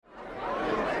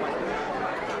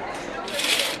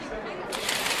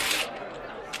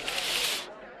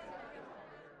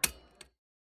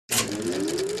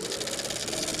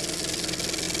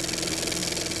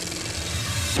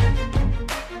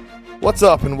What's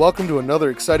up, and welcome to another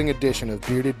exciting edition of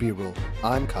Bearded B-Roll.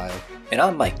 I'm Kyle. And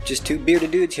I'm Mike, just two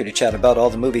bearded dudes here to chat about all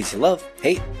the movies you love,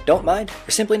 hate, don't mind,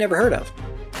 or simply never heard of.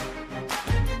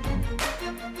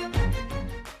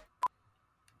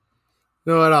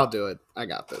 You know what? I'll do it. I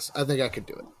got this. I think I could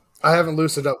do it. I haven't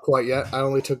loosened up quite yet. I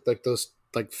only took those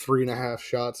 3.5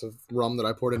 shots of rum that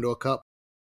I poured into a cup.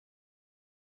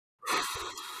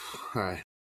 All right.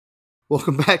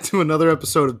 Welcome back to another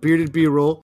episode of Bearded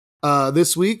B-Roll.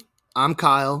 This week, I'm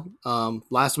Kyle.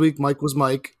 Last week, Mike was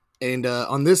Mike. And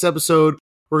on this episode,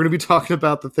 we're going to be talking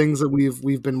about the things that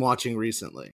we've been watching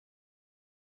recently.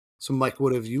 So, Mike,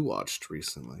 what have you watched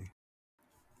recently?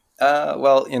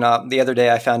 The other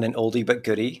day I found an oldie but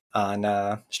goodie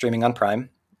on streaming on Prime,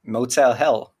 Motel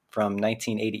Hell from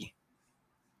 1980.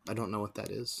 I don't know what that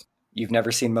is. You've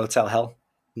never seen Motel Hell?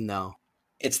 No.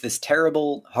 It's this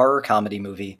terrible horror comedy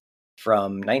movie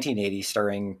from 1980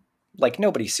 starring,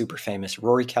 nobody super famous,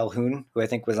 Rory Calhoun, who I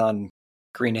think was on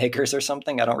Green Acres or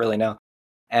something. I don't really know.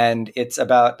 And it's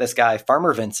about this guy,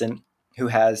 Farmer Vincent, who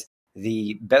has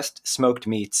the best smoked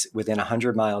meats within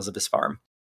 100 miles of his farm.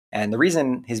 And the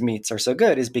reason his meats are so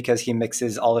good is because he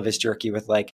mixes all of his jerky with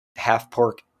half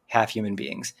pork, half human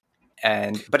beings.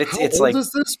 But How old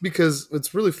is this? Because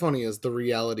it's really funny is the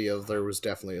reality of there was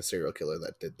definitely a serial killer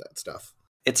that did that stuff.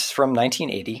 It's from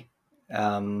 1980.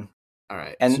 All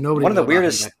right. And so one of the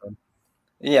weirdest...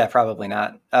 Yeah, probably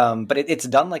not. But it's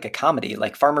done like a comedy.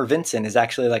 Farmer Vincent is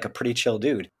actually a pretty chill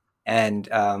dude. And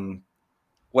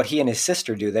what he and his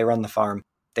sister do, they run the farm.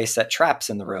 They set traps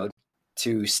in the road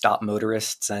to stop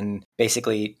motorists and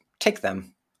basically take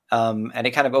them. And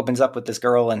it kind of opens up with this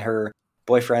girl and her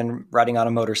boyfriend riding on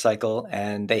a motorcycle,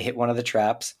 and they hit one of the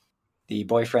traps. The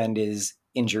boyfriend is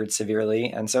injured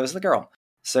severely, and so is the girl.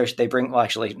 So they bring,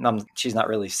 she's not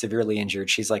really severely injured.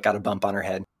 She's got a bump on her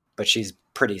head, but she's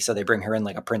pretty. So they bring her in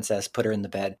like a princess, put her in the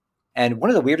bed. And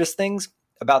one of the weirdest things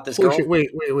about this girl...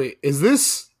 Wait. Is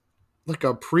this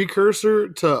a precursor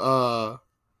to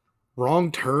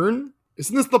Wrong Turn?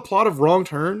 Isn't this the plot of Wrong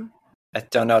Turn? I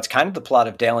don't know. It's kind of the plot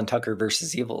of Dale and Tucker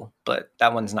versus Evil, but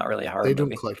that one's not really a horror movie. They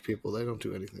don't collect people. They don't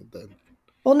do anything then.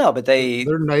 Well, no, but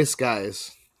they're nice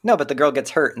guys. No, but the girl gets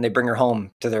hurt and they bring her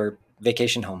home to their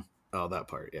vacation home. Oh, that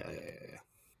part. Yeah.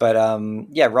 But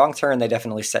Wrong Turn, they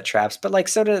definitely set traps. But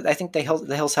so do, I think the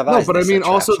Hills Have Eyes. No, but I mean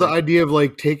also the idea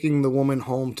of taking the woman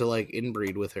home to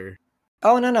inbreed with her.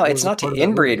 Oh, no, it's not to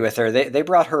inbreed with her. They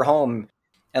brought her home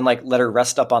and let her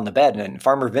rest up on the bed. And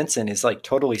Farmer Vincent is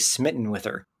totally smitten with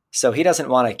her. So he doesn't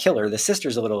want to kill her. The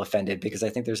sister's a little offended because I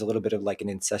think there's a little bit of an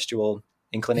incestual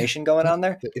inclination going on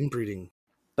there. The inbreeding.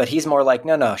 But he's more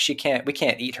no, we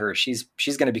can't eat her. She's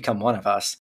going to become one of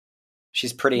us.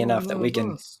 She's pretty enough that we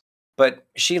can. But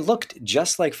she looked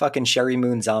just like fucking Sherry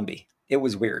Moon Zombie. It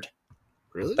was weird.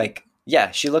 Really?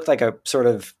 Yeah, she looked like a sort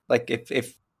of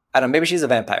if I don't know, maybe she's a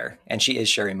vampire and she is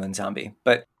Sherry Moon Zombie.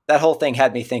 But that whole thing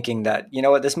had me thinking that, you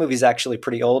know what, this movie's actually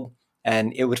pretty old.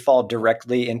 And it would fall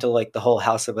directly into the whole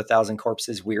House of a Thousand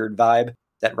Corpses weird vibe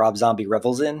that Rob Zombie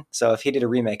revels in. So if he did a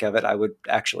remake of it, I would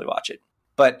actually watch it.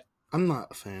 But I'm not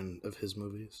a fan of his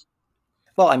movies.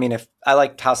 Well, I mean, if I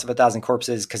liked House of a Thousand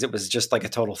Corpses because it was just a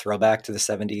total throwback to the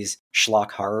 70s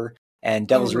schlock horror, and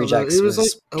Devil's Rejects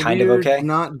was kind of okay.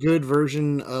 Not good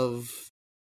version of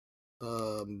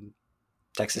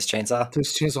Texas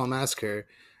Chainsaw Massacre,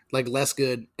 less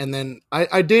good. And then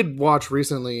I did watch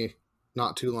recently.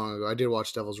 Not too long ago, I did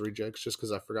watch Devil's Rejects just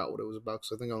because I forgot what it was about.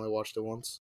 Because I think I only watched it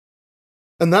once,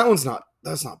 and that's not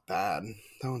bad.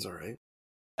 That one's all right.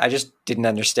 I just didn't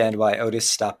understand why Otis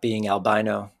stopped being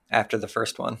albino after the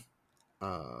first one.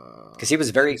 Because he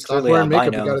was very clearly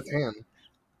albino. Got a tan.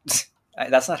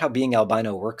 That's not how being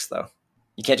albino works, though.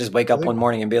 You can't just wake up one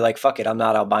morning and be like, "Fuck it, I'm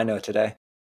not albino today."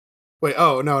 Wait,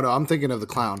 oh no, I'm thinking of the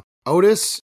clown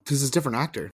Otis. This is a different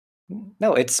actor.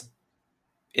 No, it's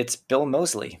Bill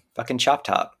Moseley, fucking Chop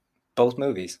Top, both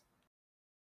movies.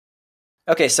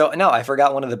 Okay, so no, I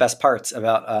forgot one of the best parts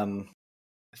about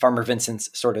Farmer Vincent's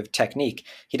sort of technique.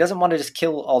 He doesn't want to just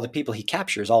kill all the people he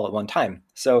captures all at one time.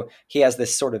 So he has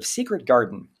this sort of secret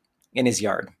garden in his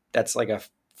yard. That's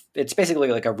it's basically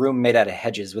a room made out of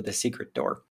hedges with a secret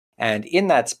door. And in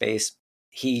that space,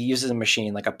 he uses a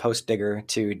machine like a post digger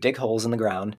to dig holes in the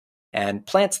ground and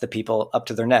plants the people up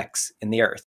to their necks in the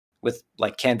earth with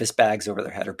canvas bags over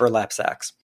their head or burlap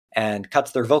sacks, and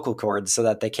cuts their vocal cords so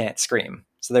that they can't scream.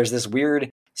 So there's this weird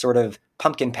sort of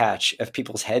pumpkin patch of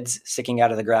people's heads sticking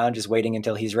out of the ground, just waiting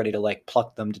until he's ready to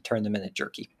pluck them to turn them into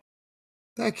jerky.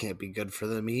 That can't be good for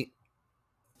the meat.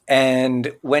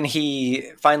 And when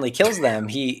he finally kills them,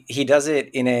 he does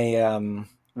it in a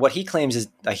what he claims is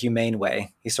a humane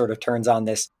way. He sort of turns on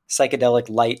this psychedelic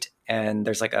light, and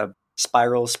there's a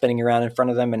spirals spinning around in front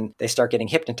of them, and they start getting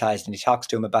hypnotized, and he talks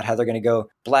to them about how they're going to go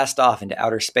blast off into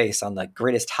outer space on the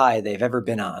greatest high they've ever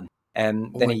been on.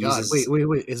 And then he uses...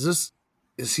 Wait.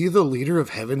 Is he the leader of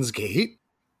Heaven's Gate?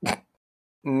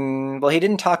 Well, he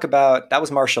didn't talk about... That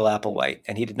was Marshall Applewhite,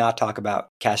 and he did not talk about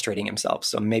castrating himself,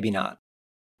 so maybe not.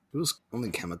 It was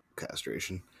only chemical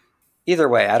castration. Either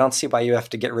way, I don't see why you have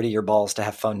to get rid of your balls to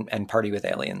have fun and party with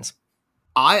aliens.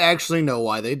 I actually know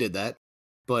why they did that,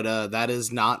 but that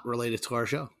is not related to our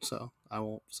show, so I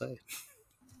won't say.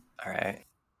 All right.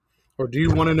 Or do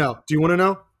you want to know? Do you want to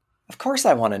know? Of course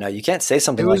I want to know. You can't say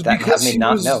something like that and have me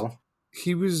not know.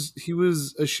 He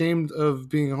was ashamed of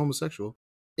being a homosexual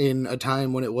in a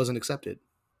time when it wasn't accepted.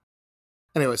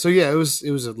 Anyway, so yeah, it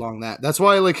was along that. That's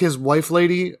why, like, his wife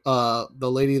lady, the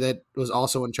lady that was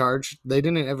also in charge, they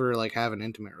didn't ever like have an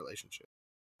intimate relationship.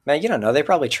 Man, you don't know. They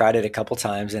probably tried it a couple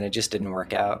times and it just didn't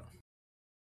work out.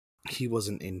 He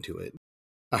wasn't into it.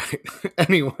 All right.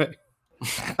 Anyway,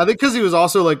 I think because he was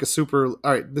also like a super.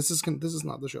 All right, this is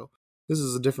not the show. This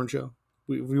is a different show.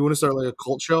 If we want to start like a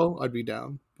cult show, I'd be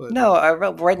down. But no,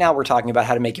 right now we're talking about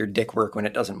how to make your dick work when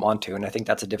it doesn't want to, and I think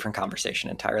that's a different conversation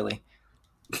entirely.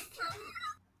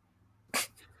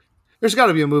 There's got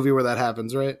to be a movie where that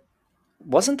happens, right?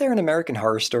 Wasn't there an American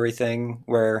Horror Story thing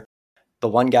where the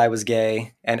one guy was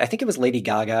gay, and I think it was Lady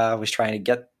Gaga was trying to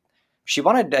get... She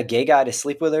wanted a gay guy to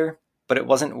sleep with her, but it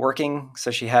wasn't working,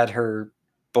 so she had her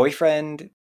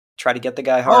boyfriend try to get the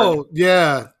guy hard. Oh,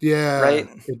 yeah, right.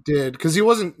 It did, because he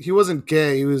wasn't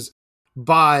gay. He was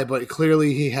bi, but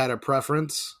clearly he had a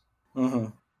preference. Mm-hmm.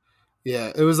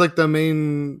 Yeah, it was like the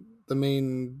main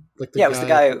like it was the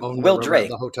guy Will Drake,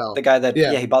 the hotel. The guy that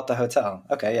he bought the hotel.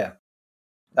 Okay, yeah,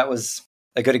 that was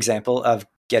a good example of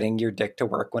getting your dick to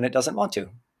work when it doesn't want to.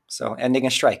 So ending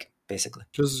a strike, basically.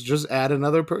 Just add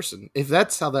another person. If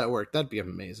that's how that worked, that'd be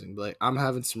amazing. But like, I'm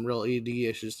having some real ED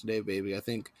issues today, baby. I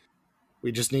think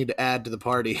we just need to add to the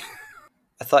party.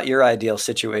 I thought your ideal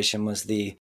situation was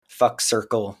the fuck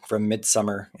circle from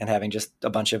Midsummer and having just a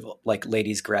bunch of like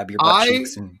ladies grab your butt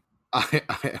cheeks. And... I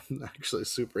am actually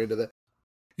super into that.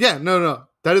 Yeah, no.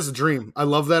 That is a dream. I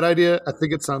love that idea. I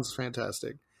think it sounds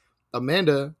fantastic.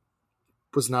 Amanda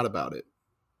was not about it.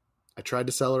 I tried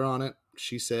to sell her on it.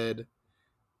 She said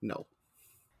no.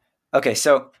 Okay,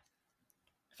 so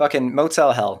fucking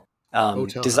Motel Hell.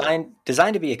 Designed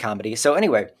to be a comedy. So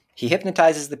anyway, he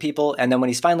hypnotizes the people, and then when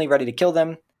he's finally ready to kill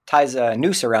them, ties a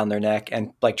noose around their neck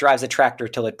and like drives a tractor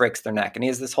till it breaks their neck. And he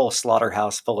has this whole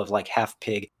slaughterhouse full of like half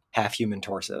pig, half human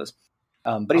torsos.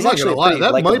 But he's actually a pretty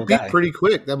that might be guy. Pretty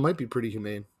quick. That might be pretty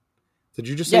humane. Did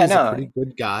you just say he's a pretty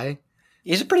good guy?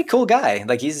 He's a pretty cool guy.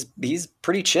 Like he's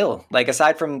pretty chill. Like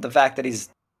aside from the fact that he's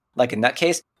like a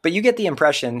nutcase, but you get the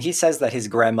impression he says that his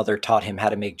grandmother taught him how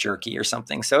to make jerky or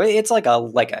something. So it's like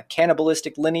a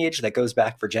cannibalistic lineage that goes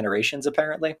back for generations.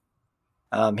 Apparently,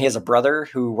 he has a brother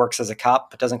who works as a cop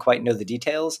but doesn't quite know the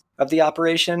details of the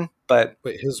operation. But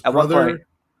his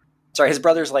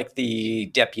brother's like the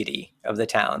deputy of the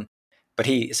town. But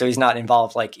he's not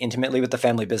involved like intimately with the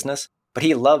family business, but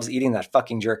he loves eating that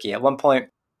fucking jerky. At one point,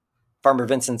 Farmer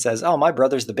Vincent says, "Oh, my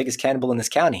brother's the biggest cannibal in this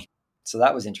county." So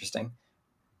that was interesting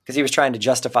because he was trying to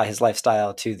justify his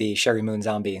lifestyle to the Sherry Moon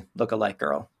Zombie lookalike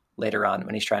girl later on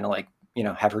when he's trying to like,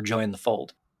 have her join the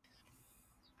fold.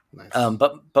 Nice.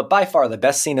 But by far the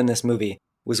best scene in this movie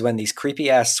was when these creepy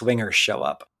ass swingers show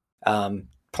up.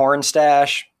 Porn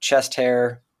stash, chest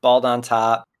hair, bald on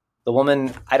top. The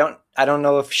woman, I don't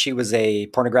know if she was a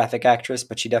pornographic actress,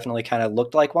 but she definitely kind of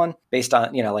looked like one based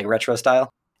on, like retro style.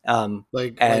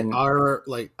 Like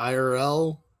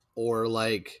IRL or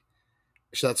like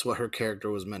that's what her character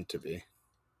was meant to be.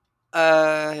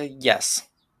 Yes.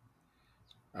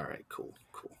 All right, cool.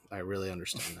 I really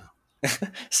understand now.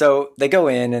 So they go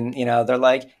in and, they're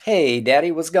like, "Hey,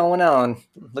 daddy, what's going on?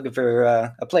 Looking for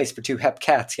a place for two hep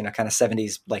cats," kind of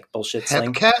 70s like bullshit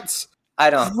slang. Hep cats? I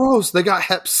don't. Gross. They got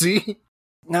hep C.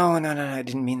 No. I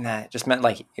didn't mean that. Just meant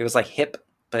like it was like hip,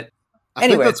 but I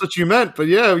think that's what you meant. But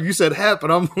yeah, you said hep,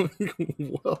 and I'm like,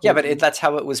 whoa. Yeah, but that's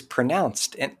how it was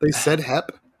pronounced. And they said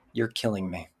hep. You're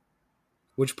killing me.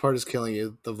 Which part is killing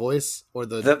you? The voice or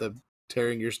the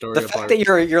tearing your story apart? The fact that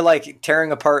you're like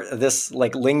tearing apart this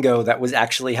like lingo that was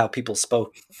actually how people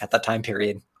spoke at that time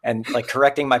period, and like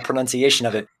correcting my pronunciation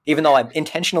of it, even though I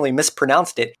intentionally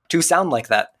mispronounced it to sound like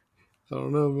that. I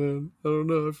don't know, man. I don't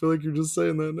know. I feel like you're just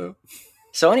saying that now.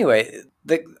 So anyway,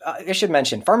 I should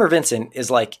mention Farmer Vincent is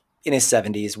like in his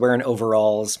 70s, wearing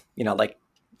overalls, like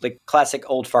classic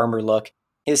old farmer look.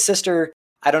 His sister,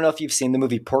 I don't know if you've seen the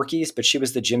movie Porky's, but she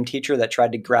was the gym teacher that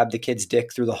tried to grab the kid's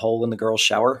dick through the hole in the girl's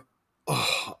shower.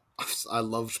 Oh, I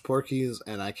loved Porky's,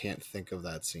 and I can't think of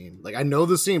that scene. Like, I know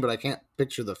the scene, but I can't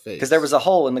picture the face. Because there was a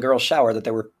hole in the girl's shower that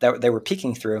they were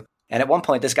peeking through. And at one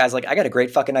point, this guy's like, I got a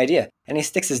great fucking idea. And he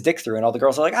sticks his dick through, and all the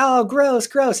girls are like, oh, gross,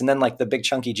 gross. And then, like, the big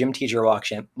chunky gym teacher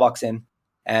walks in,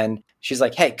 and she's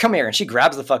like, hey, come here. And she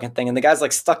grabs the fucking thing, and the guy's,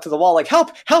 like, stuck to the wall, like,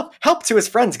 help, help, help to his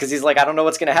friends. Because he's like, I don't know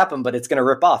what's going to happen, but it's going to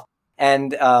rip off.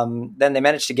 And then they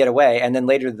manage to get away. And then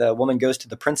later, the woman goes to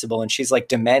the principal, and she's, like,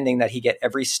 demanding that he get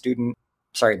every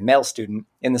male student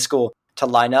in the school to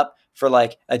line up for,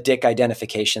 like, a dick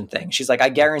identification thing. She's like, I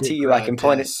guarantee you I can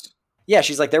point it. Yeah,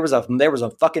 she's like, there was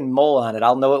a fucking mole on it.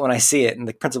 I'll know it when I see it. And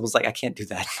the principal's like, I can't do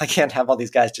that. I can't have all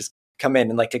these guys just come in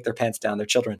and like take their pants down. They're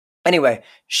children. Anyway,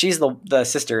 she's the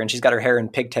sister, and she's got her hair in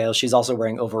pigtails. She's also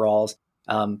wearing overalls.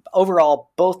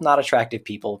 Overall, both not attractive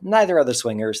people. Neither are the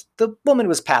swingers. The woman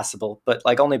was passable, but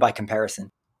like only by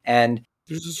comparison. And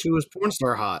she was porn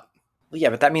star hot. Yeah,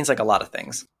 but that means like a lot of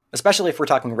things, especially if we're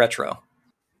talking retro.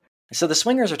 So the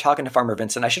swingers are talking to Farmer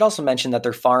Vincent. I should also mention that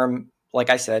their farm, like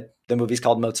I said, the movie's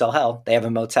called Motel Hell. They have a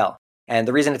motel. And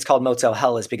the reason it's called Motel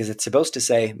Hell is because it's supposed to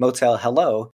say Motel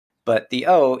Hello, but the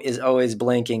O is always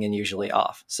blinking and usually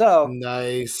off. So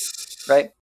nice. Right?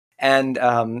 And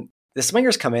the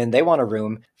swingers come in. They want a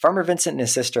room. Farmer Vincent and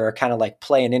his sister are kind of like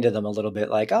playing into them a little bit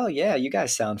like, oh, yeah, you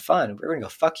guys sound fun. We're going to go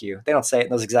fuck you. They don't say it in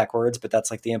those exact words, but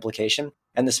that's like the implication.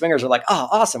 And the swingers are like, oh,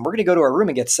 awesome. We're going to go to our room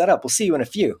and get set up. We'll see you in a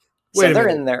few. So they're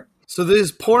in there. So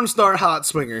these porn star hot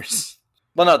swingers.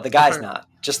 Well, no, the guy's not.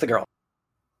 Just the girl.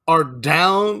 Are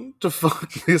down to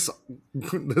fuck this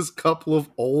couple of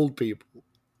old people.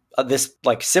 This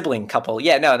like sibling couple.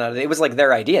 Yeah, no. It was like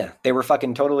their idea. They were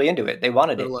fucking totally into it. They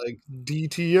wanted They're it. Like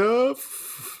DTF.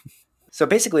 So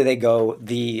basically they go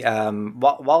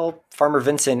while Farmer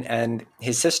Vincent and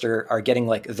his sister are getting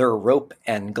like their rope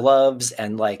and gloves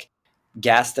and like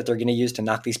gas that they're going to use to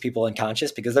knock these people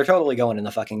unconscious because they're totally going in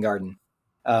the fucking garden.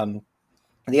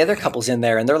 The other couple's in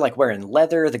there and they're like wearing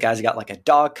leather. The guy's got like a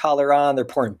dog collar on. They're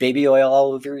pouring baby oil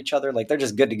all over each other. Like they're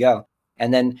just good to go.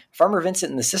 And then Farmer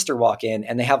Vincent and the sister walk in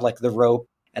and they have like the rope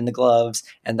and the gloves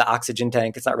and the oxygen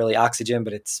tank. It's not really oxygen,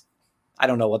 but it's, I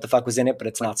don't know what the fuck was in it, but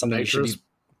it's not something you should be,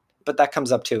 but that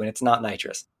comes up too. And it's not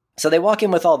nitrous. So they walk in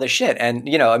with all this shit and,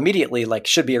 you know, immediately like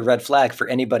should be a red flag for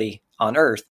anybody on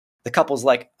earth. The couple's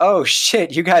like, oh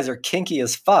shit, you guys are kinky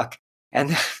as fuck.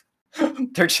 And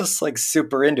they're just like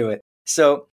super into it.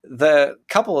 So the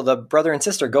couple, the brother and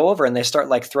sister, go over and they start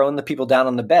like throwing the people down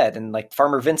on the bed. And like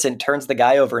Farmer Vincent turns the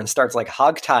guy over and starts like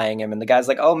hog tying him. And the guy's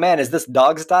like, oh man, is this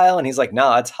dog style? And he's like,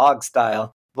 no, it's hog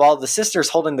style. While the sister's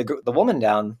holding the woman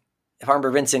down,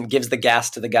 Farmer Vincent gives the gas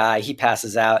to the guy. He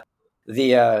passes out.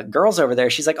 The girl's over there.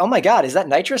 She's like, oh my God, is that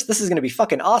nitrous? This is going to be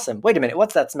fucking awesome. Wait a minute.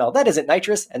 What's that smell? That isn't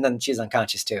nitrous. And then she's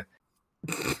unconscious too.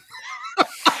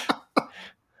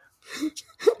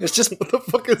 It's just, what the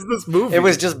fuck is this movie? It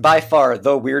was just by far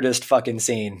the weirdest fucking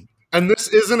scene. And this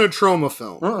isn't a trauma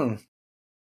film. Mm.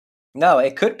 No,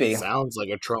 it could be. Sounds like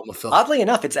a trauma film. Oddly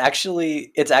enough, it's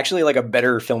actually like a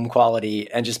better film quality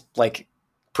and just like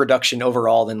production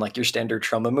overall than like your standard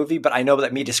trauma movie. But I know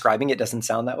that me describing it doesn't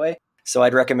sound that way. So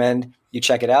I'd recommend you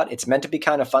check it out. It's meant to be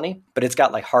kind of funny, but it's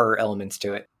got like horror elements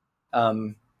to it.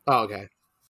 Oh, okay.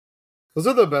 Those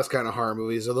are the best kind of horror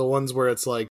movies, are the ones where it's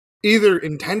like either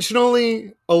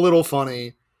intentionally a little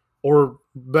funny or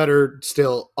better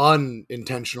still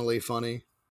unintentionally funny.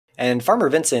 And Farmer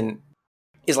Vincent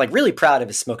is like really proud of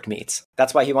his smoked meats.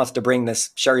 That's why he wants to bring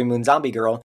this Sherry Moon zombie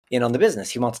girl in on the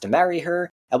business. He wants to marry her.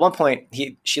 At one point,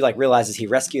 she like realizes he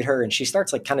rescued her and she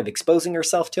starts like kind of exposing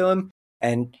herself to him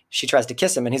and she tries to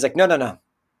kiss him and he's like, no,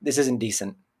 this isn't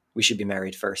decent. We should be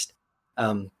married first.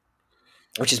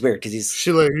 Which is weird because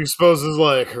she like exposes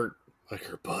like her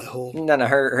butthole. No,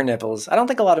 her nipples. I don't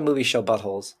think a lot of movies show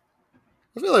buttholes.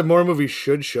 I feel like more movies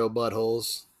should show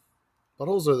buttholes.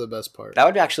 Buttholes are the best part. That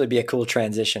would actually be a cool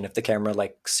transition if the camera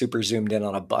like super zoomed in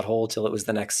on a butthole till it was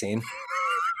the next scene.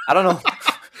 I don't know.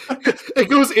 It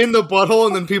goes in the butthole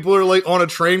and then people are like on a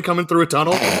train coming through a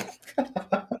tunnel.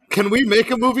 Can we make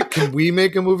a movie? Can we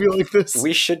make a movie like this?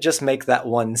 We should just make that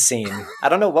one scene. I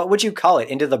don't know. What would you call it?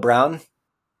 Into the Brown?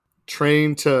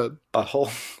 Train to...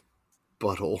 Butthole.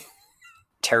 Butthole.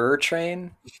 Terror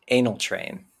Train? Anal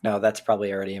Train. No, that's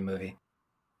probably already a movie.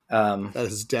 That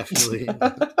is definitely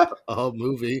a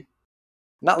movie.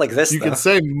 Not like this, You though. can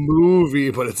say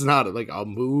movie, but it's not like a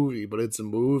movie, but it's a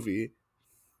movie.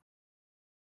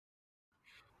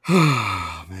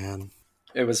 Oh, man.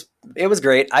 It was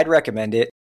great. I'd recommend it.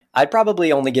 I'd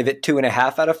probably only give it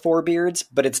 2.5 out of 4 beards,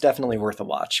 but it's definitely worth a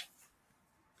watch.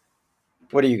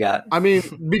 What do you got? I mean,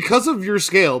 because of your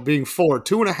scale being 4,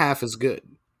 2.5 is good.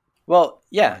 Well,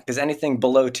 yeah, because anything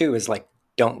below 2 is like,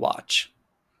 don't watch.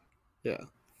 Yeah.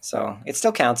 So it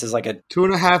still counts as like a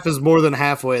 2.5 is more than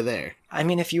halfway there. I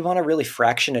mean, if you want to really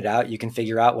fraction it out, you can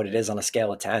figure out what it is on a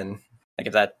scale of 10. Like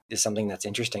if that is something that's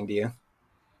interesting to you.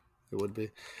 It would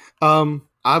be.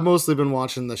 I've mostly been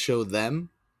watching the show Them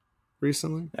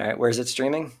recently. All right, where's it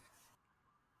streaming?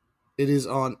 It is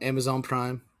on Amazon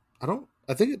Prime.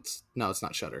 It's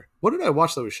not Shudder. What did I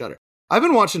watch that was Shudder? I've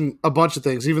been watching a bunch of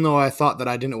things, even though I thought that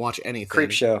I didn't watch anything.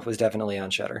 Creepshow was definitely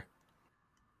on Shudder.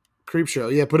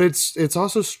 Creepshow, yeah, but it's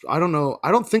also, I don't know,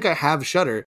 I don't think I have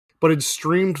Shudder, but it's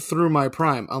streamed through my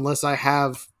Prime, unless I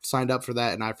have signed up for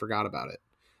that and I forgot about it.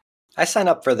 I sign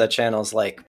up for the channels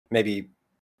like maybe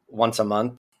once a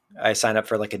month. I sign up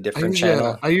for like a different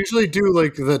channel. I usually do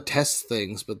like the test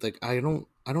things, but like I don't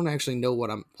actually know what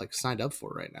I'm like signed up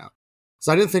for right now.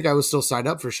 So I didn't think I was still signed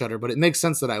up for Shudder, but it makes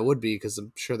sense that I would be because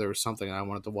I'm sure there was something I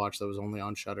wanted to watch that was only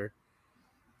on Shudder.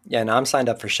 Yeah, no, I'm signed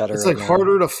up for Shudder. It's like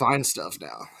harder to find stuff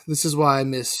now. This is why I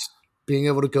miss being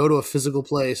able to go to a physical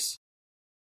place.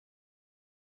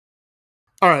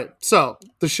 All right, so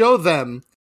the show Them.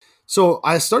 So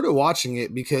I started watching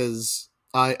it because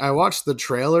I watched the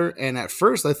trailer, and at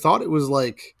first I thought it was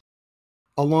like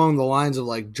along the lines of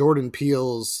like Jordan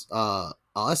Peele's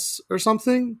Us or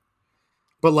something,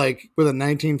 but like with a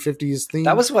 1950s theme.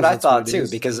 That was what I thought too,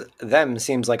 because Them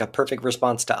seems like a perfect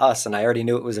response to Us, and I already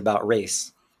knew it was about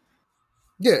race.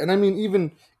 Yeah, and I mean,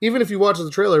 even if you watch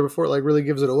the trailer before it like really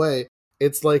gives it away,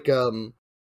 it's like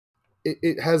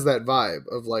it has that vibe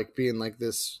of like being like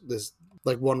this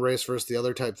like one race versus the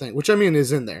other type thing, which I mean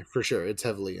is in there for sure. It's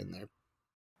heavily in there.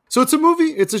 So it's a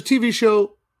movie. It's a TV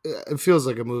show. It feels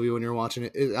like a movie when you're watching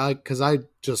it. Because I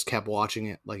just kept watching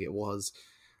it like it was.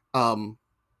 I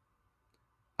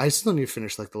still need to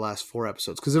finish like the last 4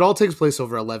 episodes because it all takes place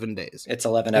over 11 days. It's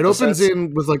 11 episodes. It opens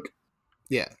in with like,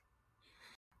 yeah.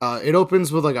 It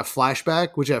opens with like a flashback,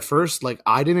 which at first, like,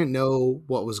 I didn't know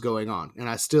what was going on. And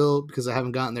I still, because I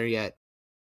haven't gotten there yet,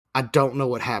 I don't know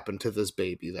what happened to this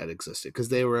baby that existed. Because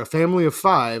they were a family of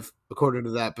 5, according to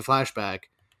that flashback,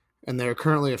 and they're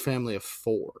currently a family of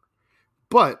 4.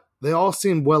 But they all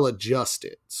seem well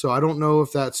adjusted. So I don't know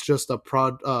if that's just a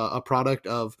product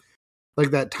of like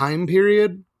that time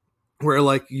period where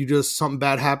like you just, something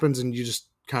bad happens and you just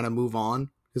kind of move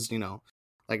on. Because, you know,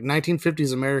 like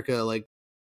 1950s America, like,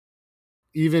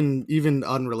 even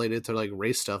unrelated to like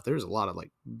race stuff, there's a lot of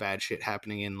like bad shit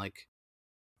happening in like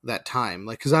that time.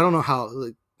 Like, because I don't know how,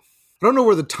 like, I don't know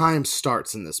where the time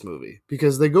starts in this movie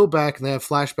because they go back and they have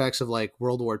flashbacks of like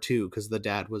World War II because the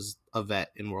dad was a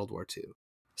vet in World War II.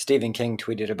 Stephen King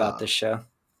tweeted about this show.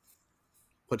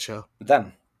 What show?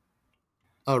 Them.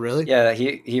 Oh, really? Yeah,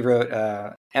 he wrote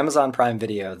Amazon Prime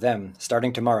Video, Them,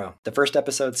 starting tomorrow. The first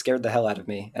episode scared the hell out of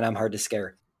me, and I'm hard to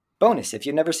scare. Bonus, if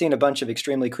you've never seen a bunch of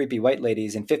extremely creepy white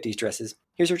ladies in 50s dresses,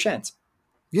 here's your chance.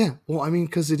 Yeah, well, I mean,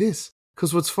 because it is.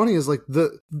 Because what's funny is, like,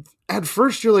 at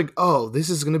first you're like, oh, this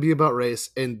is going to be about race,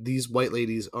 and these white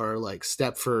ladies are, like,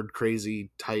 Stepford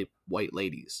crazy type white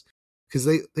ladies. Because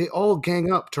they all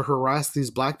gang up to harass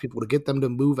these black people to get them to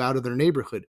move out of their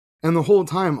neighborhood. And the whole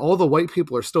time, all the white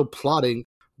people are still plotting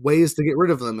ways to get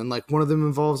rid of them. And, like, one of them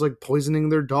involves, like, poisoning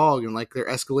their dog, and, like, they're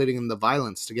escalating in the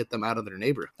violence to get them out of their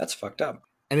neighborhood. That's fucked up.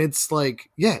 And it's like,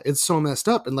 yeah, it's so messed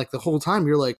up. And like the whole time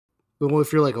you're like, well,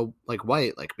 if you're like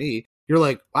white, like me, you're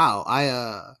like, wow,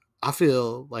 I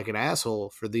feel like an asshole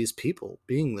for these people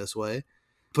being this way.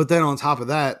 But then on top of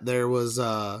that, there's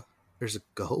a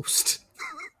ghost.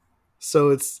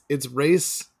 So it's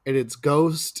race and it's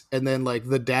ghost. And then like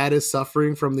the dad is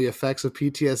suffering from the effects of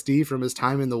PTSD from his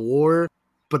time in the war,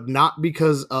 but not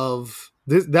because of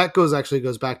this. That goes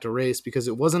back to race because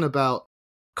it wasn't about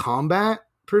combat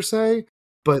per se,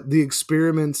 but the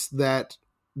experiments that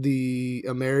the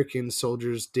American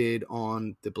soldiers did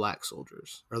on the black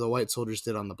soldiers, or the white soldiers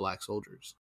did on the black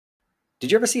soldiers.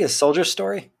 Did you ever see A Soldier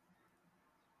Story?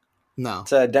 No.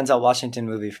 It's a Denzel Washington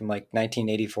movie from like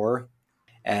 1984.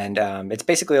 And it's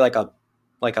basically like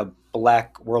a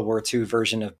black World War II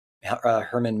version of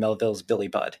Herman Melville's Billy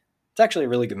Budd. It's actually a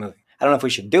really good movie. I don't know if we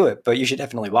should do it, but you should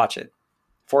definitely watch it.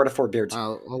 4 out of 4 beards.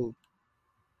 I'll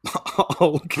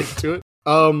look into it.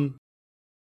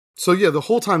 So yeah, the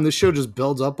whole time this show just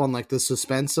builds up on like the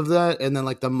suspense of that, and then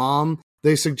like the mom,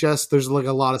 they suggest there's like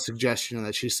a lot of suggestion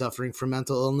that she's suffering from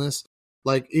mental illness.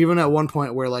 Like even at one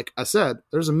point where, like I said,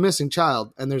 there's a missing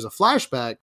child, and there's a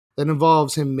flashback that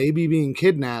involves him maybe being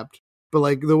kidnapped. But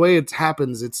like the way it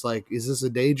happens, it's like, is this a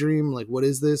daydream? Like, what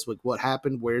is this? Like, what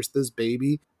happened? Where's this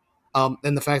baby?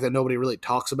 And the fact that nobody really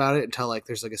talks about it until like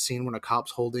there's like a scene when a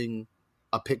cop's holding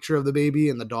a picture of the baby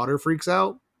and the daughter freaks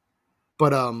out.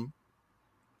 But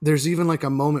there's even like a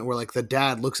moment where like the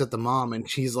dad looks at the mom and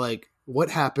she's like, what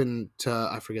happened to,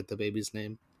 I forget the baby's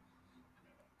name.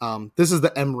 This is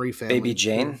the Emery family. Baby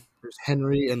Jane? There's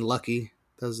Henry and Lucky.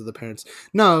 Those are the parents.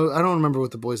 No, I don't remember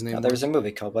what the boy's name was. There's a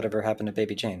movie called Whatever Happened to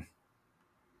Baby Jane.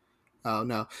 Oh,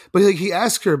 no. But like, he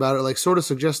asked her about it, like sort of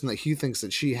suggesting that he thinks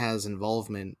that she has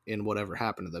involvement in whatever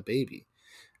happened to the baby.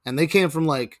 And they came from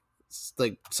like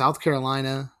South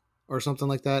Carolina or something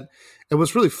like that. And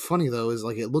what's really funny though is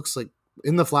like it looks like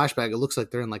in the flashback, it looks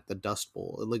like they're in like the Dust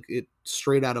Bowl. Like it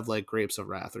straight out of like Grapes of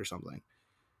Wrath or something.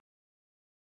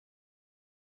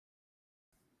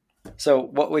 So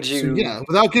what would you? So, yeah,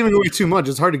 without giving away too much,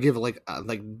 it's hard to give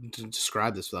to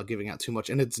describe this without giving out too much.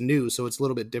 And it's new, so it's a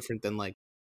little bit different than like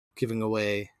giving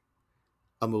away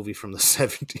a movie from the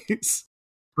 70s.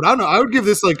 But I don't know. I would give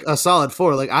this like a solid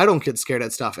 4. Like I don't get scared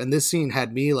at stuff, and this scene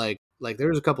had me like there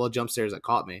was a couple of jump scares that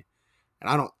caught me, and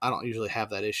I don't usually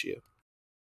have that issue.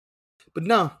 But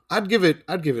no, I'd give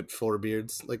it 4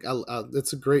 beards. Like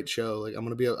it's a great show. Like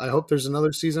I hope there's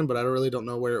another season, but I don't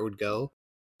know where it would go.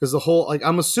 Because the whole, like,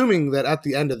 I'm assuming that at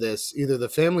the end of this, either the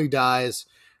family dies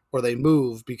or they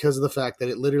move because of the fact that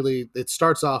it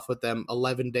starts off with them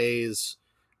 11 days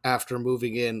after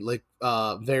moving in, like,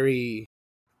 very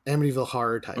Amityville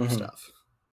Horror type stuff.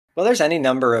 Well, there's any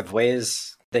number of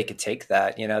ways they could take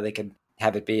that. You know, they could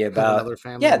have it be about,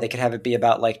 they could have it be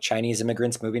about like Chinese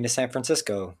immigrants moving to San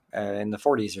Francisco in the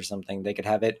 40s or something. They could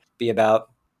have it be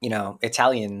about, you know,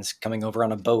 Italians coming over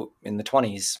on a boat in the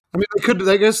 20s. I mean,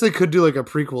 I guess they could do like a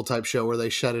prequel type show where they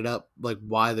shut it up, like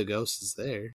why the ghost is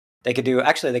there. They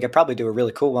could probably do a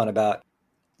really cool one about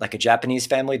like a Japanese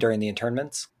family during the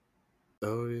internments.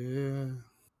 Oh, yeah.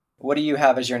 What do you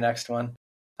have as your next one?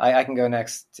 I can go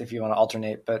next if you want to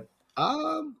alternate, but.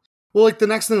 Well, like the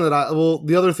next thing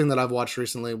the other thing that I've watched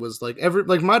recently was like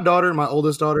my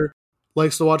oldest daughter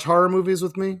likes to watch horror movies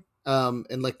with me.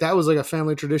 And like that was like a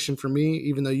family tradition for me,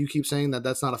 even though you keep saying that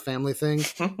that's not a family thing.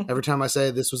 Every time I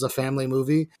say this was a family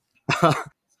movie.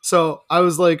 So I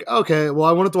was like, okay, well,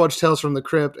 I wanted to watch Tales from the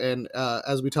Crypt. And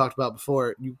as we talked about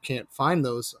before, you can't find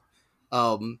those.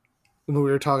 When we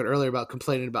were talking earlier about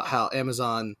complaining about how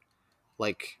Amazon,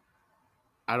 like,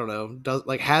 I don't know,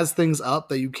 has things up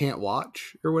that you can't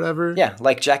watch or whatever. Yeah,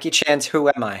 like Jackie Chan's Who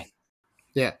Am I?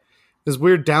 Yeah. This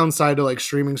weird downside to like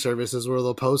streaming services where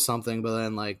they'll post something, but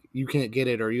then like you can't get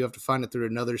it, or you have to find it through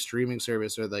another streaming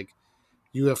service, or like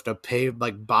you have to pay,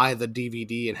 like buy the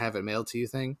DVD and have it mailed to you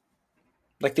thing.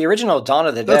 Like the original Dawn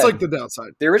of the Dead. That's like the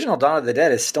downside. The original Dawn of the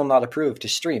Dead is still not approved to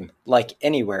stream like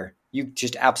anywhere. You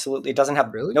just absolutely, it doesn't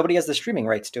have, nobody has the streaming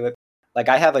rights to it. Like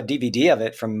I have a DVD of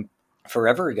it from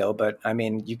forever ago, but I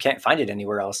mean, you can't find it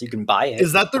anywhere else. You can buy it.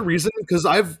 Is that the reason? Because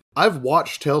I've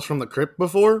watched Tales from the Crypt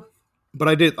before. But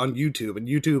I did on YouTube, and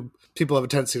YouTube people have a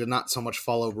tendency to not so much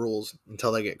follow rules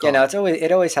until they get caught. Yeah, no,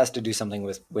 it always has to do something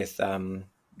with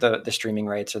the streaming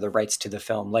rights or the rights to the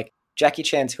film. Like Jackie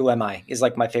Chan's Who Am I is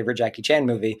like my favorite Jackie Chan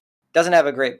movie. Doesn't have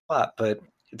a great plot, but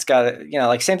it's got, you know,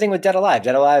 like same thing with Dead Alive.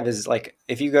 Dead Alive is like,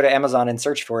 if you go to Amazon and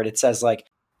search for it, it says like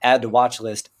add to watch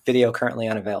list, video currently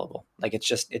unavailable. Like it's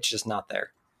just not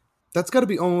there. That's got to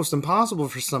be almost impossible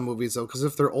for some movies though, because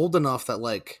if they're old enough that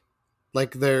like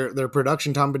their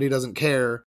production company doesn't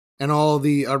care, and all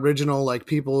the original like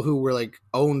people who were like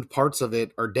owned parts of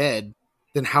it are dead,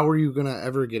 then how are you gonna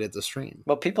ever get it to stream?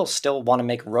 Well, people still want to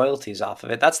make royalties off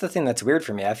of it. That's the thing that's weird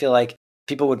for me. I feel like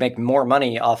people would make more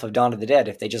money off of Dawn of the Dead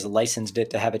if they just licensed it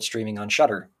to have it streaming on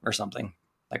Shudder or something.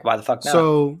 Like, why the fuck not?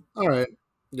 So, all right,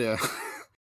 yeah.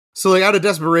 So, like, out of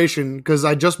desperation, because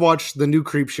I just watched the new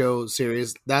Creepshow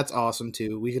series. That's awesome,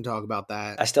 too. We can talk about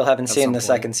that. I still haven't seen the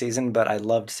second season, but I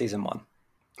loved season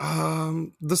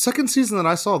 1. The second season that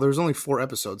I saw, there's only 4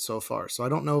 episodes so far, so I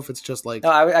don't know if it's just like... No,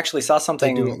 I actually saw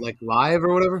something... They do it, like, live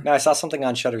or whatever? No, I saw something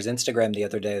on Shudder's Instagram the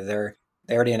other day.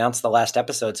 They already announced the last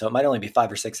episode, so it might only be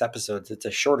 5 or 6 episodes. It's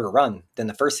a shorter run than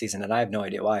the first season, and I have no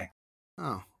idea why.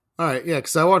 Oh, all right, yeah,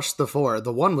 because I watched the 4.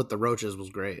 The one with the roaches was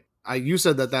great. You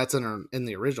said that's in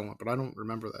the original one, but I don't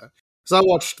remember that. Because I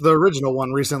watched the original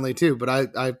one recently too, but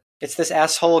I It's this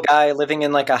asshole guy living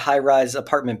in like a high-rise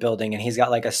apartment building, and he's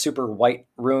got like a super white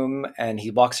room, and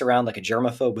he walks around like a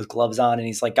germaphobe with gloves on, and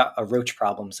he's like got a roach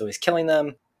problem, so he's killing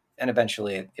them, and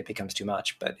eventually it becomes too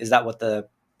much. But is that what the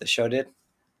show did?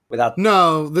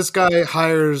 No, this guy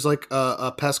hires like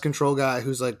a pest control guy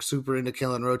who's like super into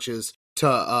killing roaches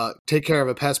to take care of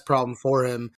a pest problem for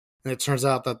him. And it turns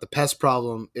out that the pest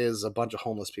problem is a bunch of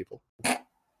homeless people.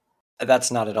 That's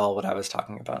not at all what I was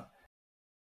talking about.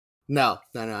 No,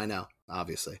 I know,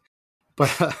 obviously.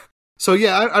 But, so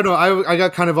yeah, I know, I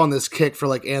got kind of on this kick for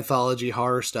like anthology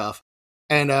horror stuff.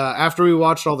 And after we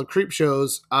watched all the creep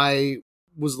shows, I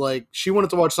was like, she wanted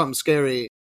to watch something scary.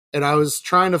 And I was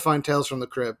trying to find Tales from the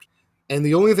Crypt. And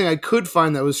the only thing I could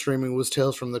find that was streaming was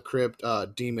Tales from the Crypt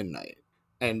Demon Knight.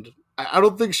 And I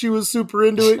don't think she was super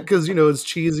into it because, you know, it's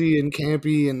cheesy and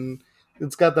campy and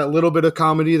it's got that little bit of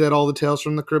comedy that all the Tales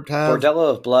from the Crypt have. Bordello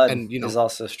of Blood and, you know, is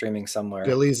also streaming somewhere.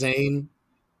 Billy Zane.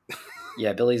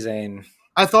 Yeah, Billy Zane.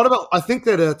 I think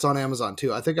that it's on Amazon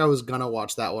too. I think I was going to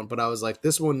watch that one, but I was like,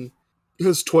 this one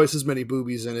has twice as many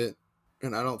boobies in it.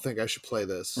 And I don't think I should play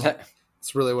this.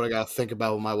 It's really what I got to think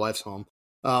about when my wife's home.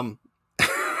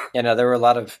 Yeah, no, there were a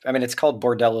lot of, I mean, it's called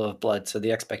Bordello of Blood, so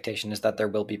the expectation is that there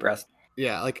will be breast.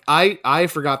 Yeah, like I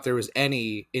forgot there was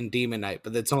any in Demon Knight,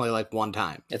 but it's only like one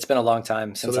time. It's been a long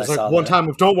time since I there's saw like one that. time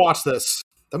of don't watch this.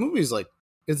 That movie's like,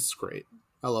 it's great.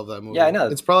 I love that movie. Yeah, I know.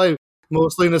 It's probably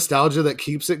mostly nostalgia that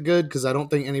keeps it good because I don't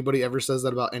think anybody ever says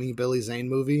that about any Billy Zane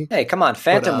movie. Hey, come on,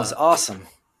 Phantom was awesome.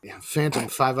 Yeah, Phantom,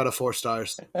 5 out of 4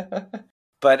 stars.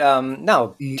 But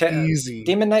no, easy.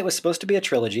 Demon Knight was supposed to be a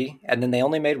trilogy, and then they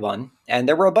only made one. And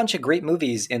there were a bunch of great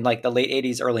movies in like the late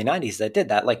 80s, early 90s that did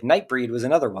that. Like Nightbreed was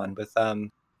another one with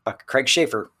Craig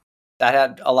Schaefer. That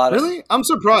had a lot of... Really? I'm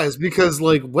surprised because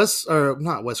like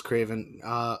not Wes Craven.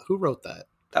 Who wrote that?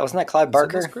 That wasn't that Clive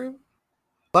Barker?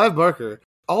 Clive Barker.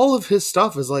 All of his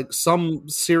stuff is like some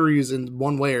series in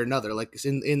one way or another. Like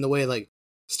in the way like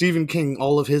Stephen King,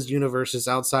 all of his universes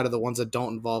outside of the ones that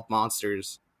don't involve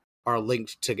monsters are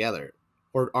linked together.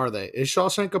 Or are they? Is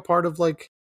Shawshank a part of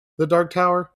like the Dark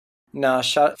Tower? No,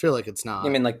 I feel like it's not.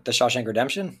 You mean like the Shawshank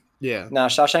Redemption? Yeah. No,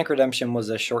 Shawshank Redemption was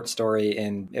a short story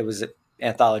and it was an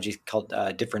anthology called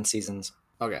Different Seasons.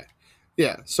 Okay.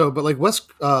 Yeah. So, but like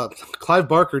Clive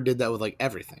Barker did that with like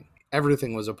everything.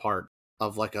 Everything was a part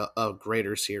of like a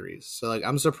greater series. So like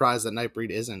I'm surprised that Nightbreed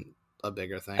isn't a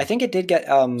bigger thing. I think it did get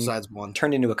besides one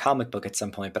turned into a comic book at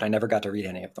some point, but I never got to read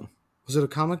any of them. Was it a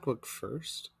comic book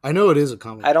first? I know it is a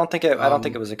comic book. I don't think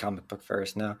it was a comic book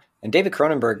first, no. And David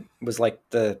Cronenberg was like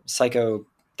the psycho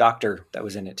doctor that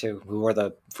was in it too, who wore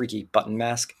the freaky button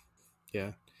mask.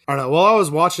 Yeah. I don't know. While I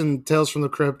was watching Tales from the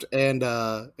Crypt and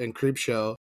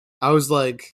Creepshow, I was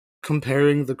like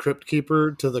comparing the Crypt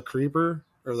Keeper to the Creeper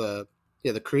or the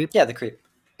Creep. Yeah, the Creep.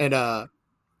 And the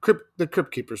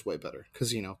Crypt Keeper's way better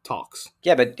because, you know, talks.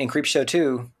 Yeah, but in Creepshow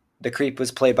 2, the Creep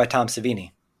was played by Tom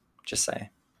Savini. Just saying.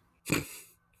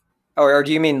 Or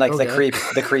do you mean like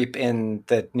the creep in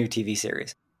the new TV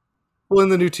series? Well, in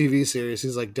the new TV series,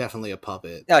 he's like definitely a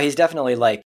puppet. No, he's definitely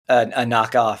like a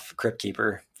knockoff Crypt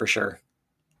Keeper for sure.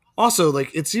 Also, like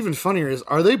it's even funnier is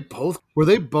were they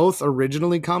both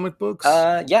originally comic books?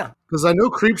 Yeah. Because I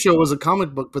know Creepshow was a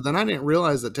comic book, but then I didn't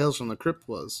realize that Tales from the Crypt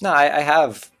was. No, I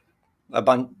have a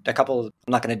couple.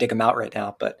 I'm not going to dig them out right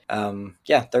now, but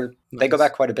yeah, they go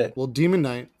back quite a bit. Well, Demon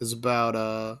Knight is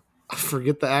about I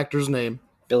forget the actor's name.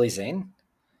 Billy Zane?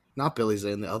 Not Billy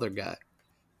Zane, the other guy.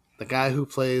 The guy who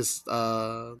plays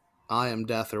I Am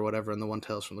Death or whatever in the one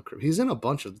Tales from the Crypt. He's in a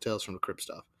bunch of the Tales from the Crypt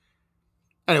stuff.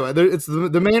 Anyway, it's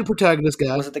the main protagonist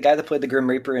guy. Was it the guy that played the Grim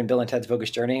Reaper in Bill and Ted's Bogus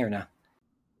Journey or no?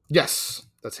 Yes,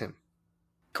 that's him.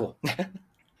 Cool.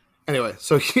 Anyway,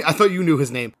 so I thought you knew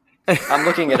his name. I'm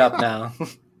looking it up now.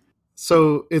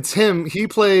 So it's him. He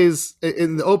plays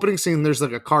in the opening scene. There's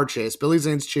like a car chase. Billy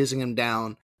Zane's chasing him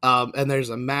down. And there's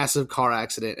a massive car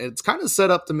accident. And it's kind of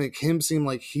set up to make him seem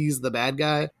like he's the bad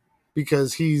guy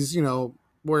because he's, you know,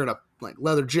 wearing a like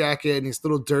leather jacket and he's a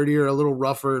little dirtier, a little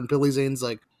rougher. And Billy Zane's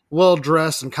like well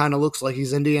dressed and kind of looks like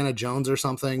he's Indiana Jones or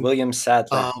something. William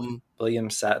Sadler. William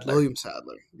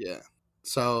Sadler. Yeah.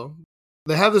 So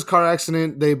they have this car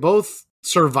accident. They both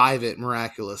survive it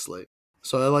miraculously.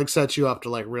 So it like sets you up to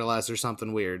like realize there's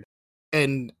something weird.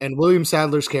 And William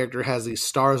Sadler's character has these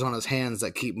stars on his hands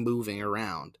that keep moving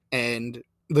around. And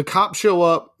the cops show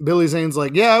up. Billy Zane's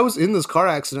like, yeah, I was in this car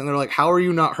accident. And they're like, how are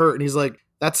you not hurt? And he's like,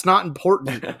 that's not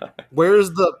important.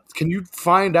 Can you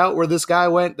find out where this guy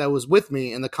went that was with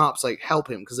me? And the cops like help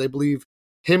him because they believe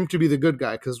him to be the good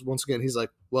guy. Because once again, he's like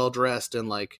well dressed and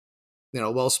like, you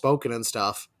know, well spoken and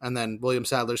stuff. And then William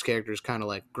Sadler's character is kind of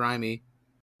like grimy.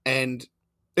 And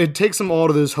it takes them all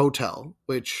to this hotel,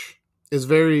 which is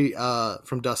very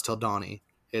From Dusk Till Dawny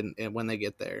and when they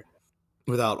get there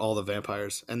without all the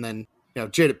vampires. And then, you know,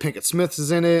 Jada Pinkett Smith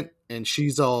is in it and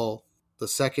she's all the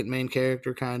second main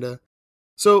character kind of.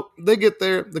 So they get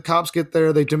there, the cops get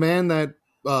there, they demand that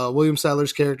William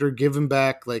Sadler's character give him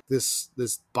back like this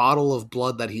bottle of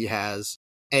blood that he has.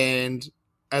 And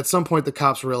at some point the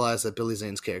cops realize that Billy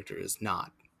Zane's character is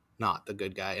not the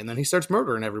good guy. And then he starts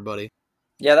murdering everybody.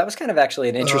 Yeah, that was kind of actually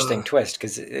an interesting twist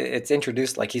because it's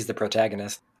introduced like he's the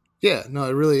protagonist. Yeah, no,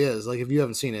 it really is. Like, if you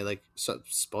haven't seen it, like,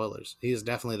 spoilers. He is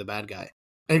definitely the bad guy.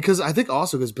 And because I think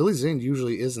also because Billy Zane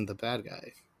usually isn't the bad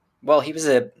guy. Well, he was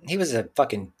a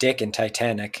fucking dick in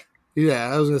Titanic.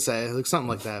 Yeah, I was going to say like something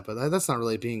like that, but that's not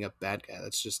really being a bad guy.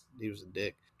 That's just, he was a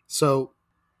dick. So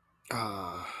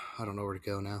I don't know where to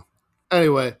go now.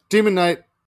 Anyway, Demon Knight,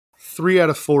 3 out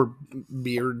of 4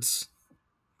 beards.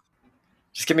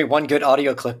 Just give me one good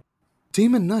audio clip.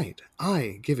 Demon Knight,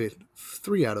 I give it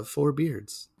 3 out of 4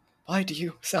 beards. Why do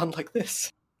you sound like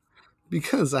this?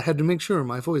 Because I had to make sure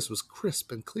my voice was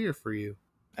crisp and clear for you.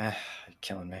 You're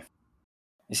killing me.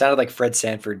 You sounded like Fred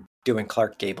Sanford doing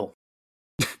Clark Gable.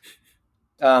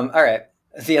 All right.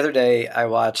 The other day I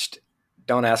watched,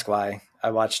 don't ask why,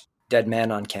 I watched Dead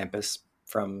Man on Campus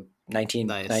from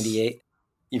 1998. Nice.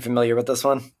 You familiar with this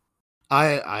one?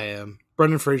 I am.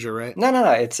 Brendan Fraser, right?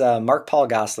 No. It's Mark Paul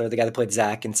Gosselaar, the guy that played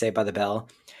Zach in Saved by the Bell,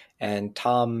 and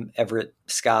Tom Everett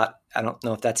Scott. I don't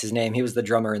know if that's his name. He was the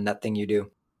drummer in That Thing You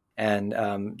Do. And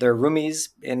they're roomies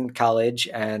in college.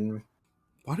 And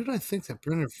why did I think that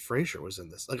Brendan Fraser was in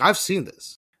this? Like, I've seen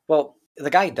this. Well, the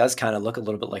guy does kind of look a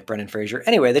little bit like Brendan Fraser.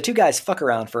 Anyway, the two guys fuck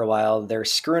around for a while. They're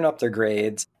screwing up their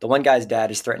grades. The one guy's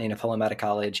dad is threatening to pull him out of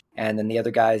college. And then the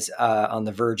other guy's on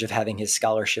the verge of having his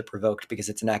scholarship revoked because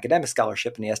it's an academic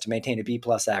scholarship and he has to maintain a B+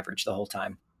 average the whole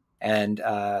time. And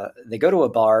they go to a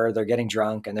bar, they're getting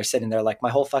drunk, and they're sitting there like,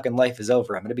 my whole fucking life is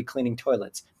over. I'm going to be cleaning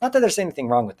toilets. Not that there's anything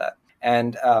wrong with that.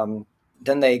 And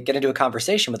then they get into a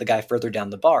conversation with a guy further down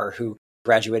the bar who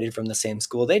graduated from the same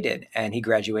school they did. And he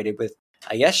graduated with,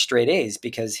 I guess, straight A's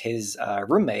because his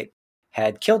roommate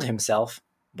had killed himself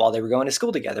while they were going to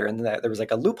school together. And there was like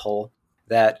a loophole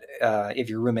that if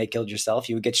your roommate killed yourself,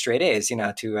 you would get straight A's,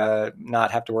 to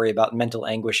not have to worry about mental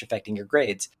anguish affecting your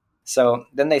grades. So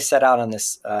then they set out on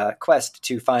this quest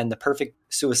to find the perfect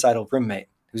suicidal roommate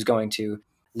who's going to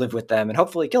live with them and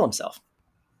hopefully kill himself.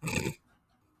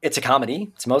 It's a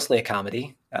comedy. It's mostly a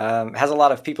comedy. Has a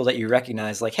lot of people that you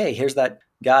recognize, like, hey, here's that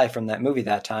guy from that movie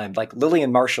that time. Like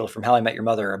Lillian Marshall from How I Met Your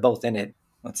Mother are both in it.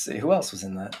 Let's see, who else was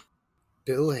in that?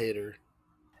 Bill Hader.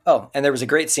 Oh, and there was a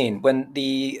great scene when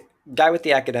the guy with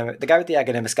the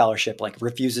academic scholarship like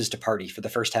refuses to party for the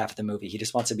first half of the movie. He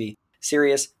just wants to be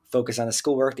serious, focus on his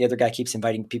schoolwork. The other guy keeps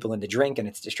inviting people in to drink, and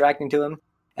it's distracting to him.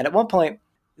 And at one point,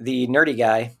 the nerdy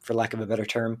guy, for lack of a better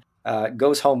term,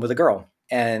 goes home with a girl.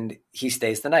 And he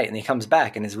stays the night, and he comes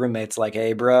back, and his roommate's like,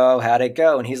 hey, bro, how'd it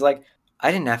go? And he's like, I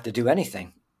didn't have to do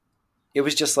anything. It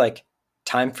was just like,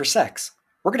 time for sex.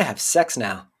 We're going to have sex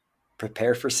now.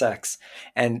 Prepare for sex.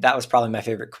 And that was probably my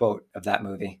favorite quote of that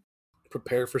movie.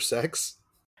 Prepare for sex?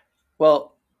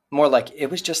 Well, more like,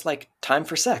 it was just like, time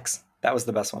for sex. That was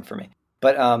the best one for me.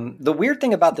 But the weird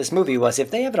thing about this movie was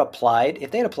if they had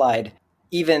applied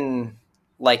even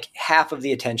like half of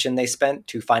the attention they spent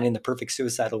to finding the perfect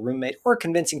suicidal roommate or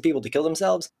convincing people to kill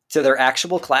themselves to their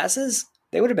actual classes,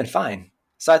 they would have been fine.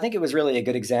 So I think it was really a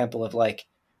good example of like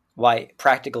why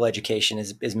practical education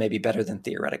is maybe better than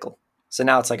theoretical. So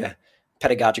now it's like a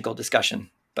pedagogical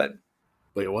discussion. But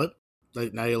wait, what?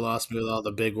 Like, now you lost me with all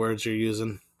the big words you're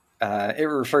using. It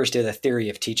refers to the theory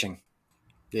of teaching.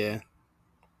 Yeah.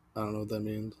 I don't know what that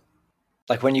means.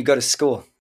 Like when you go to school.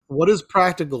 What is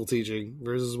practical teaching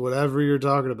versus whatever you're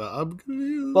talking about?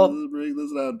 I'm going to break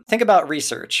this down. Think about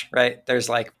research, right? There's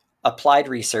like applied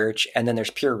research and then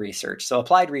there's pure research. So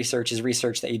applied research is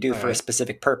research that you do for a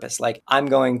specific purpose. Like I'm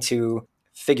going to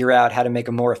figure out how to make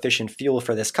a more efficient fuel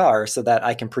for this car so that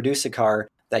I can produce a car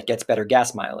that gets better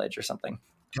gas mileage or something.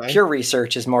 Okay. Pure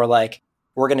research is more like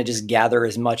we're going to just gather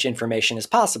as much information as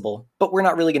possible, but we're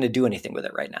not really going to do anything with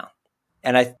it right now.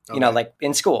 And like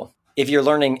in school, if you're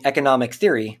learning economic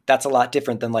theory, that's a lot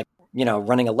different than like,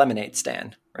 running a lemonade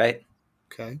stand, right?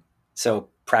 Okay. So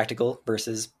practical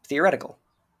versus theoretical.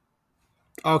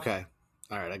 Okay.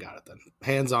 All right. I got it then.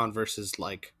 Hands-on versus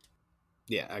like,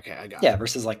 yeah. Okay. I got it. Yeah.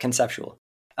 Versus like conceptual.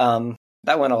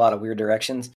 That went a lot of weird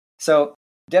directions. So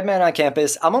Dead Man on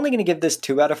Campus, I'm only going to give this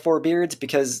 2 out of 4 beards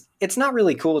because it's not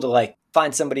really cool to like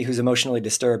find somebody who's emotionally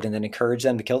disturbed and then encourage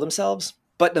them to kill themselves.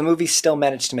 But the movie still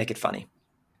managed to make it funny.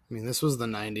 I mean, this was the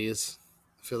 90s.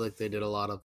 I feel like they did a lot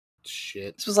of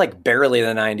shit. This was like barely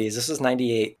the 90s. This was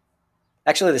 98.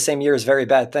 Actually, the same year as Very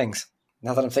Bad Things,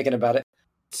 now that I'm thinking about it.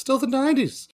 Still the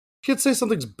 90s. You can't say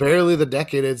something's barely the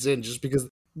decade it's in just because...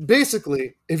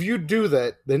 Basically, if you do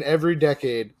that, then every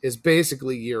decade is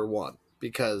basically year one.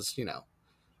 Because,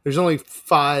 there's only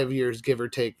 5 years, give or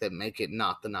take, that make it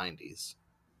not the 90s.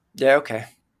 Yeah, okay.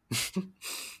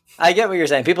 I get what you're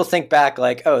saying. People think back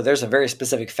like, oh, there's a very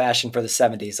specific fashion for the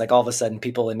 70s. Like all of a sudden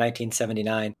people in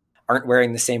 1979 aren't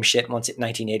wearing the same shit once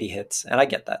 1980 hits. And I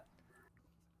get that.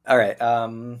 All right.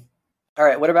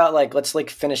 What about like, let's like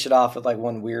finish it off with like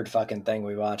one weird fucking thing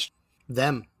we watched.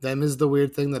 Them is the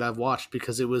weird thing that I've watched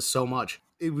because it was so much.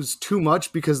 It was too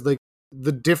much because like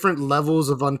the different levels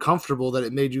of uncomfortable that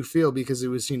it made you feel because it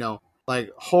was,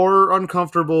 like horror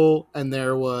uncomfortable and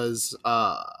there was,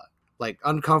 like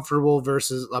uncomfortable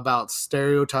versus about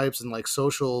stereotypes and like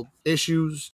social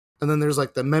issues. And then there's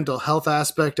like the mental health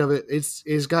aspect of it.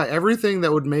 It's got everything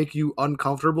that would make you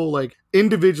uncomfortable. Like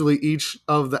individually, each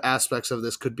of the aspects of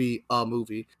this could be a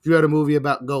movie. If you had a movie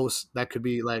about ghosts, that could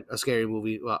be like a scary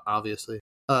movie, well, obviously.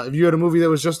 If you had a movie that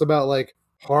was just about like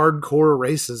hardcore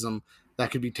racism, that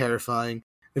could be terrifying.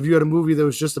 If you had a movie that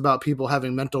was just about people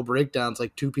having mental breakdowns,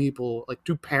 like two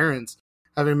parents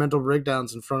having mental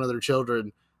breakdowns in front of their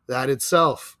children, that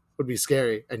itself would be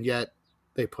scary. And yet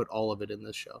they put all of it in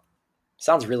this show.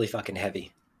 Sounds really fucking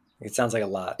heavy. It sounds like a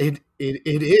lot. It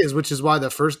is, which is why the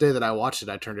first day that I watched it,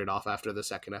 I turned it off after the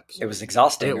second episode. It was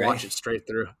exhausting, I didn't watch it straight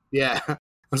through. Yeah. I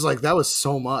was like, that was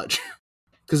so much.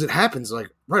 Because it happens like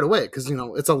right away. Because,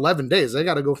 it's 11 days. They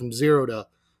got to go from 0 to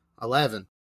 11.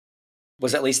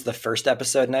 Was at least the first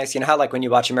episode nice? You know how like when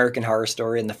you watch American Horror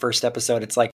Story in the first episode,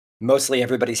 it's like mostly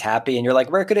everybody's happy and you're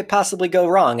like, where could it possibly go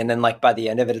wrong? And then like by the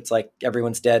end of it, it's like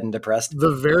everyone's dead and depressed.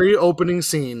 The very opening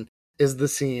scene is the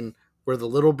scene where the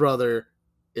little brother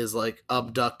is like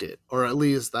abducted, or at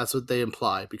least that's what they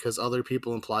imply, because other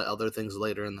people imply other things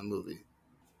later in the movie.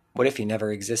 What if he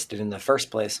never existed in the first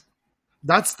place?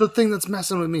 That's the thing that's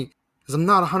messing with me, because I'm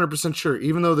not 100% sure,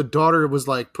 even though the daughter was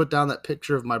like, put down that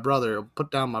picture of my brother,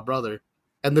 put down my brother,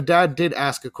 and the dad did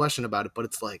ask a question about it, but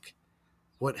it's like,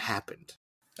 what happened?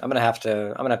 I'm gonna have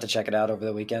to check it out over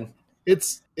the weekend.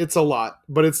 It's a lot,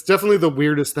 but it's definitely the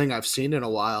weirdest thing I've seen in a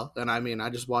while. And I mean, I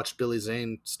just watched Billy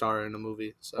Zane star in a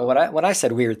movie. So well, when I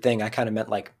said weird thing, I kind of meant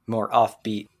like more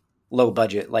offbeat, low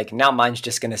budget. Like now mine's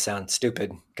just going to sound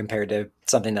stupid compared to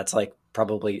something that's like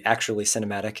probably actually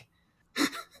cinematic.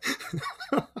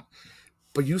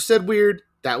 But you said weird.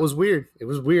 That was weird. It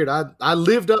was weird. I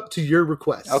lived up to your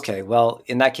request. Okay, well,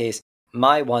 in that case,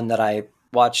 my one that I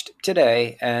watched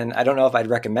today, and I don't know if I'd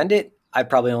recommend it. I'd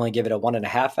probably only give it a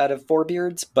 1.5 out of 4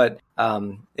 beards, but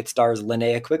it stars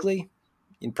Linnea Quigley.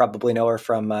 You probably know her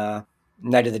from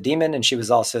Night of the Demon, and she was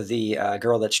also the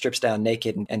girl that strips down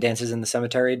naked and dances in the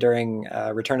cemetery during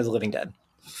Return of the Living Dead.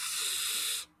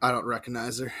 I don't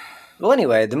recognize her. Well,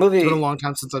 anyway, the movie... It's been a long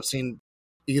time since I've seen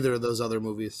either of those other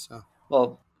movies. So.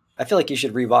 Well, I feel like you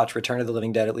should rewatch Return of the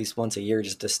Living Dead at least once a year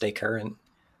just to stay current.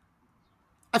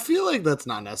 I feel like that's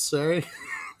not necessary.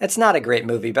 It's not a great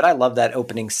movie, but I love that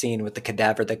opening scene with the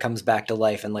cadaver that comes back to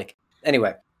life. And like,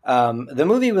 anyway, the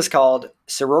movie was called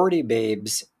Sorority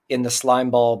Babes in the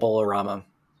Slimeball Bowl-O-Rama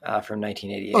from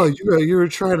 1988. Oh, you were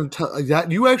trying to tell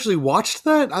that you actually watched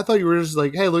that? I thought you were just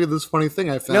like, hey, look at this funny thing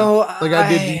I found. No, like I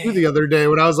did to you the other day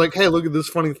when I was like, hey, look at this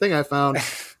funny thing I found.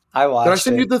 I watched. Did I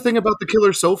send you the thing about the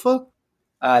killer sofa?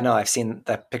 No, I've seen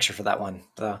the picture for that one.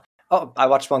 Oh, I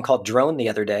watched one called Drone the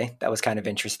other day. That was kind of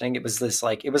interesting. It was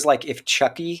like if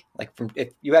Chucky,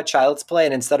 if you had Child's Play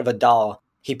and instead of a doll,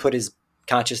 he put his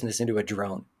consciousness into a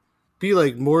drone. Be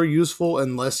like more useful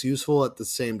and less useful at the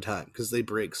same time because they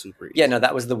break super easy. Yeah, no,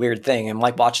 that was the weird thing. I'm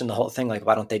like watching the whole thing, like,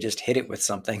 why don't they just hit it with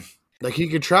something? Like he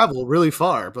could travel really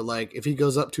far, but like if he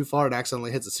goes up too far and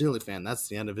accidentally hits a ceiling fan, that's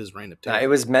the end of his reign of terror.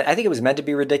 I think it was meant to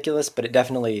be ridiculous, but it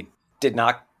definitely did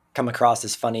not come across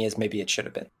as funny as maybe it should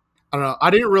have been. I don't know. I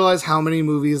didn't realize how many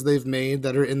movies they've made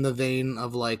that are in the vein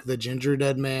of like the Ginger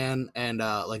Dead Man and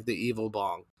like the Evil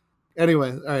Bong.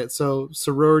 Anyway, all right. So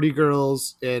sorority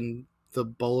girls in the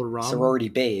Bowl-O-Rama. Sorority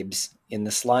Babes in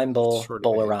the Slime Bowl Sorority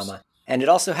Bowl-O-Rama. Babes. And it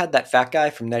also had that fat guy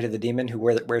from Night of the Demon who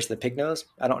wears the pig nose.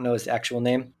 I don't know his actual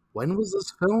name. When was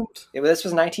this filmed? This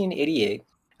was 1988.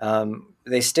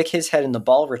 They stick his head in the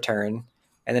ball return,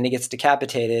 and then he gets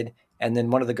decapitated. And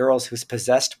then one of the girls who's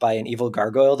possessed by an evil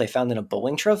gargoyle they found in a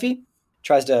bowling trophy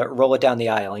tries to roll it down the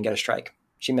aisle and get a strike.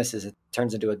 She misses. It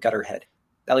turns into a gutter head.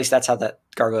 At least that's how that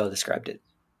gargoyle described it.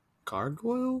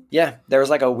 Gargoyle? Yeah, there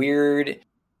was like a weird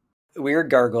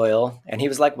gargoyle, and he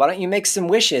was like, why don't you make some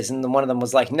wishes? And then one of them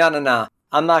was like, no,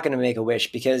 I'm not going to make a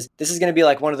wish because this is going to be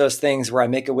like one of those things where I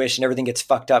make a wish and everything gets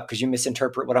fucked up because you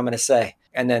misinterpret what I'm going to say.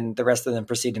 And then the rest of them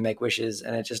proceed to make wishes,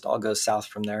 and it just all goes south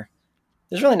from there.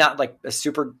 There's really not like a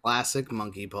super... Classic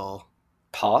monkey paw.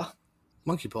 Paw?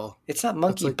 Monkey paw. It's not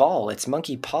monkey ball. It's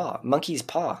monkey paw. Monkey's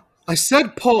paw. I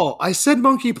said paw. I said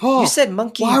monkey paw. You said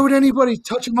monkey. Why would anybody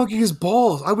touch a monkey's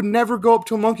balls? I would never go up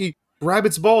to a monkey, grab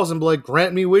its balls, and be like,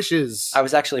 grant me wishes. I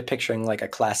was actually picturing like a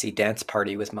classy dance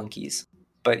party with monkeys.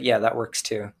 But yeah, that works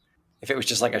too. If it was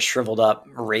just like a shriveled up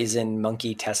raisin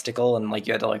monkey testicle and like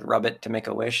you had to like rub it to make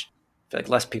a wish, I feel like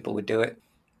less people would do it.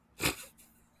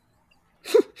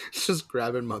 Just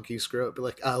grabbing monkey scrote, be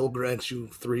like, I will grant you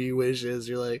 3 wishes.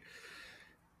 You're like,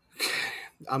 okay,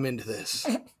 I'm into this.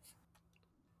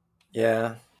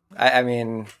 Yeah. I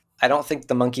mean, I don't think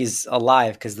the monkey's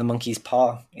alive because the monkey's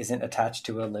paw isn't attached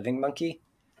to a living monkey.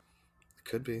 It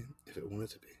could be if it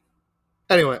wanted to be.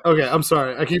 Anyway, okay, I'm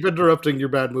sorry. I keep interrupting your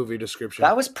bad movie description.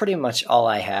 That was pretty much all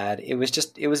I had. It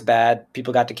was bad.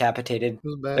 People got decapitated. It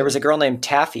was bad. There was a girl named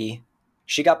Taffy.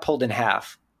 She got pulled in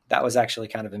half. That was actually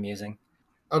kind of amusing.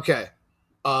 Okay.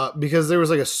 Because there was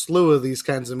like a slew of these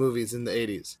kinds of movies in the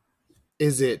 80s.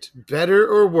 Is it better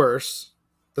or worse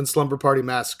than Slumber Party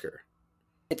Massacre?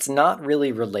 It's not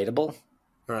really relatable.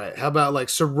 All right. How about like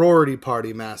Sorority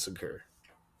Party Massacre?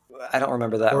 I don't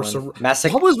remember that one.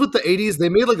 Massacre. What was with the 80s? They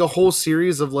made like a whole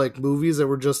series of like movies that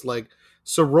were just like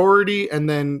sorority and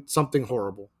then something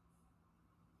horrible.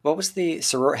 What was the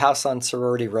House on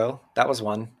Sorority Row? That was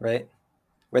one, right?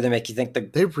 Where they make you think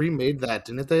they remade that,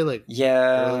 didn't they? Like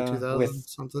early 2000 with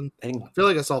something. I feel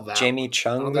like I saw that. Jamie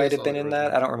Chung might have been in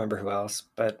that. I don't remember who else,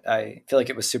 but I feel like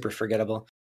it was super forgettable.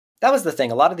 That was the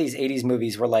thing. A lot of these 80s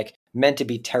movies were like meant to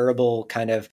be terrible kind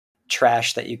of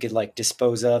trash that you could like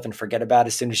dispose of and forget about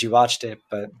as soon as you watched it.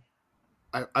 But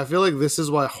I feel like this is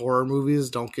why horror movies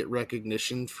don't get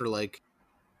recognition for like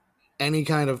any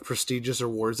kind of prestigious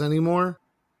awards anymore.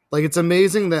 Like it's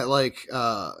amazing that like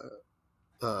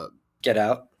Get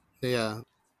Out. Yeah.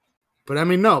 But I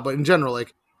mean, no, but in general,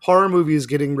 like horror movies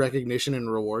getting recognition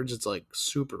and rewards, it's like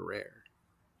super rare.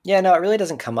 Yeah, no, it really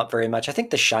doesn't come up very much. I think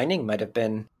The Shining might have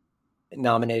been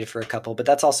nominated for a couple, but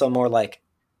that's also more like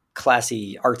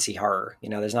classy, artsy horror. You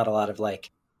know, there's not a lot of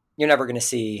like, you're never going to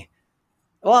see.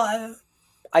 Well,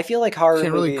 I feel like horror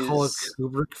can't movies, really call a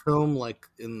Kubrick film like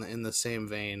in the same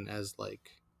vein as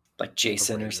like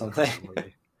Jason or something.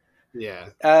 Yeah.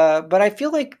 But I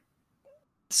feel like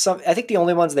I think the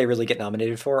only ones they really get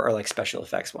nominated for are like special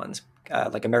effects ones.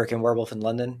 Like American Werewolf in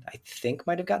London, I think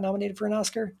might have got nominated for an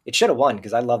Oscar. It should have won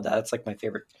because I love that. It's like my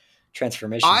favorite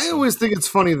transformation. I always think it's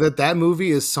funny that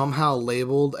movie is somehow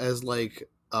labeled as like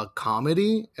a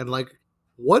comedy, and like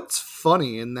what's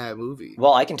funny in that movie?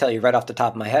 Well, I can tell you right off the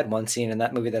top of my head one scene in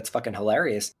that movie that's fucking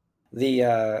hilarious.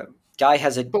 The guy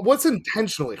has a... But what's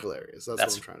intentionally hilarious? That's what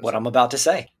I'm trying to say. I'm about to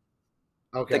say.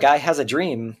 Okay. The guy has a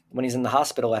dream when he's in the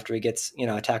hospital after he gets,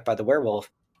 attacked by the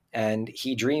werewolf, and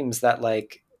he dreams that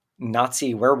like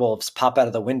Nazi werewolves pop out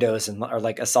of the windows and are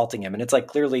like assaulting him, and it's like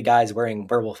clearly guys wearing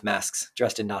werewolf masks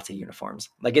dressed in Nazi uniforms.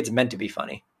 Like it's meant to be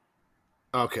funny.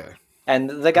 Okay. And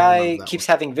the guy keeps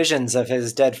having visions of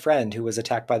his dead friend who was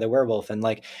attacked by the werewolf, and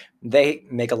like they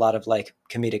make a lot of like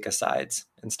comedic asides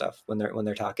and stuff when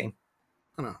they're talking.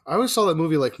 I don't know. I always saw that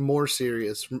movie like more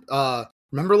serious.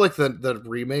 Remember like the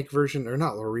remake version, or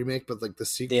not the remake, but like the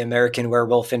sequel? The American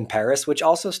Werewolf in Paris, which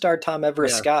also starred Tom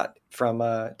Everett Scott from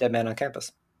Dead Man on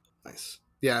Campus. Nice.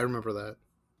 Yeah, I remember that.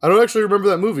 I don't actually remember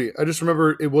that movie. I just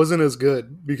remember it wasn't as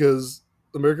good because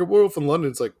American Werewolf in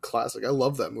London is like classic. I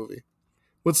love that movie.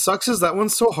 What sucks is that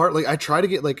one's so hard. Like I try to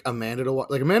get like Amanda to watch.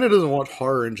 Like Amanda doesn't watch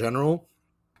horror in general.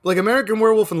 Like American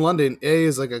Werewolf in London,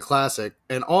 is like a classic,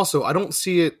 and also I don't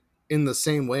see it in the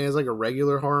same way as like a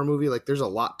regular horror movie. Like there's a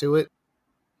lot to it.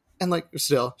 And like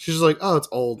still, she's just like, oh, it's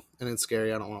old and it's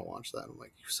scary. I don't want to watch that. I'm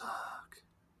like, you suck.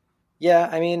 Yeah,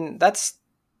 I mean that's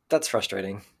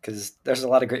frustrating because there's a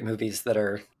lot of great movies that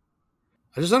are.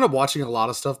 I just end up watching a lot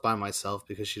of stuff by myself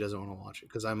because she doesn't want to watch it.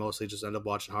 Because I mostly just end up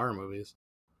watching horror movies,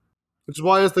 which is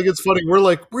why I think it's funny.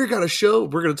 We're got a show.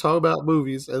 We're going to talk about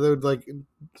movies, and then like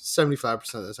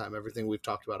 75% of the time, everything we've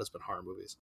talked about has been horror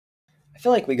movies. I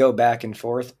feel like we go back and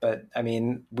forth, but I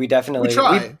mean, we definitely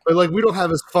try, but like we don't have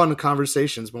as fun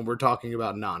conversations when we're talking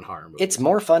about non-horror movies. It's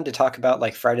more fun to talk about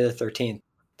like Friday the 13th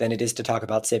than it is to talk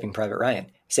about Saving Private Ryan.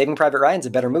 Saving Private Ryan's a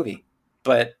better movie,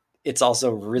 but it's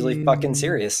also really fucking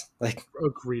serious. Like,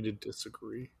 agree to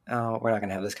disagree. Oh, we're not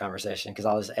gonna have this conversation because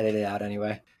I'll just edit it out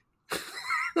anyway.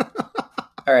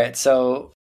 All right,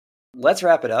 so let's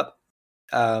wrap it up.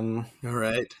 All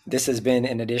right. This has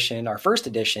been our first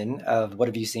edition of What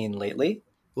Have You Seen Lately?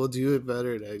 We'll do it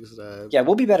better next time. Yeah,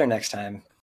 we'll be better next time.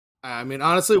 I mean,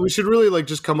 honestly, we should really like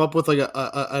just come up with like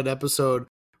an episode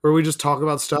where we just talk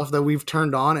about stuff that we've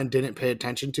turned on and didn't pay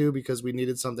attention to because we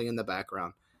needed something in the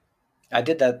background. I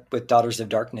did that with Daughters of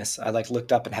Darkness. I like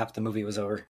looked up and half the movie was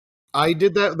over. I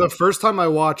did that the first time I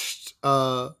watched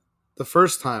The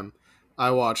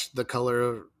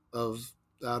Color of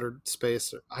Outer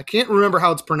Space. I can't remember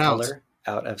how it's pronounced. Color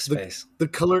Out of Space. The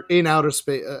Color in Outer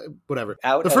Space. Whatever.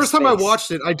 The first time I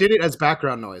watched it, I did it as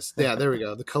background noise. Yeah, there we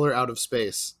go. The Color Out of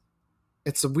Space.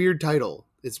 It's a weird title.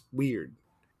 It's weird.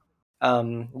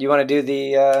 You want to do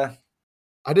the...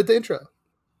 I did the intro.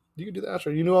 You can do the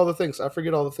outro. You knew all the things. I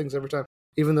forget all the things every time,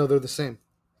 even though they're the same.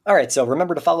 All right, so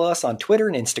remember to follow us on Twitter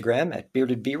and Instagram at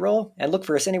Bearded B-Roll, and look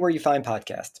for us anywhere you find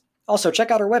podcasts. Also,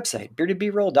 check out our website,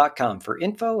 beardedbroll.com, for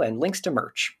info and links to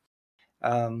merch.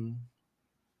 And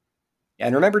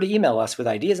remember to email us with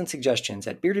ideas and suggestions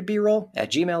at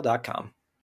beardedbroll@gmail.com.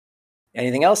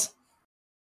 Anything else?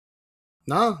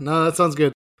 No, that sounds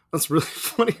good. That's really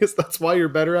funny. Is that's why you're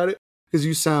better at it, because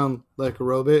you sound like a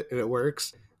robot and it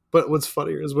works. But what's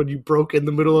funnier is when you broke in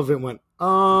the middle of it, and went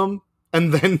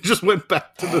and then just went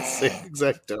back to the same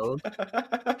exact tone,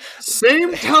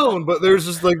 same tone, but there's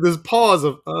just like this pause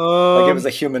of Like it was a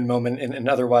human moment in an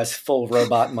otherwise full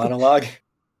robot monologue.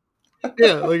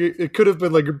 Yeah, like it could have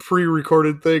been like a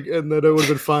pre-recorded thing, and then it would have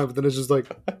been fine. But then it's just like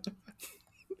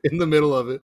in the middle of it.